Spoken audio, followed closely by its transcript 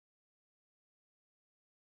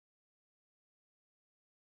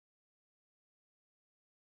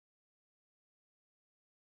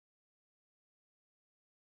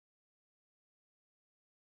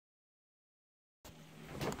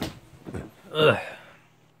Ugh.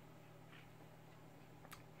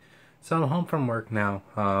 So I'm home from work now,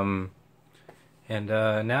 and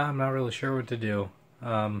now I'm not really sure what to do.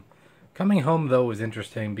 Coming home though was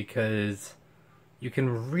interesting because you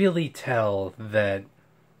can really tell that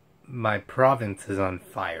my province is on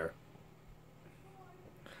fire.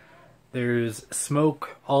 There's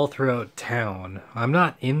smoke all throughout town. I'm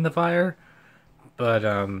not in the fire, but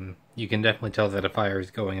you can definitely tell that a fire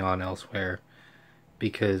is going on elsewhere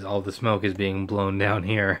because all the smoke is being blown down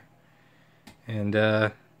here.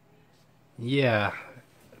 And yeah,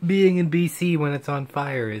 being in BC when it's on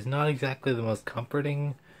fire is not exactly the most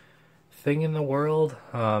comforting thing in the world.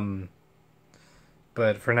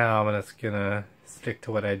 But for now, I'm just gonna stick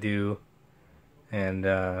to what I do, and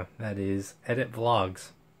that is edit vlogs.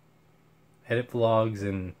 Edit vlogs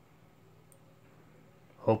and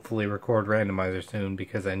hopefully record randomizer soon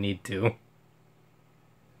because I need to.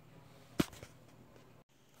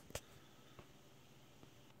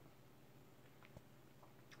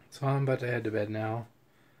 So I'm about to head to bed now.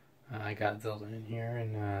 I got Zelda in here,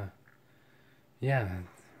 and yeah,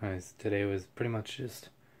 today was pretty much just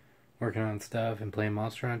working on stuff and playing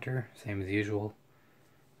Monster Hunter, same as usual.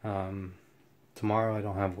 Tomorrow I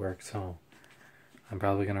don't have work, so I'm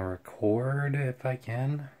probably gonna record if I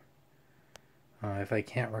can. If I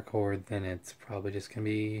can't record, then it's probably just gonna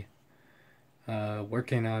be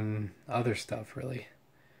working on other stuff, really.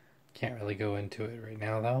 Can't really go into it right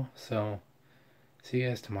now, though, so see you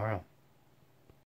guys tomorrow.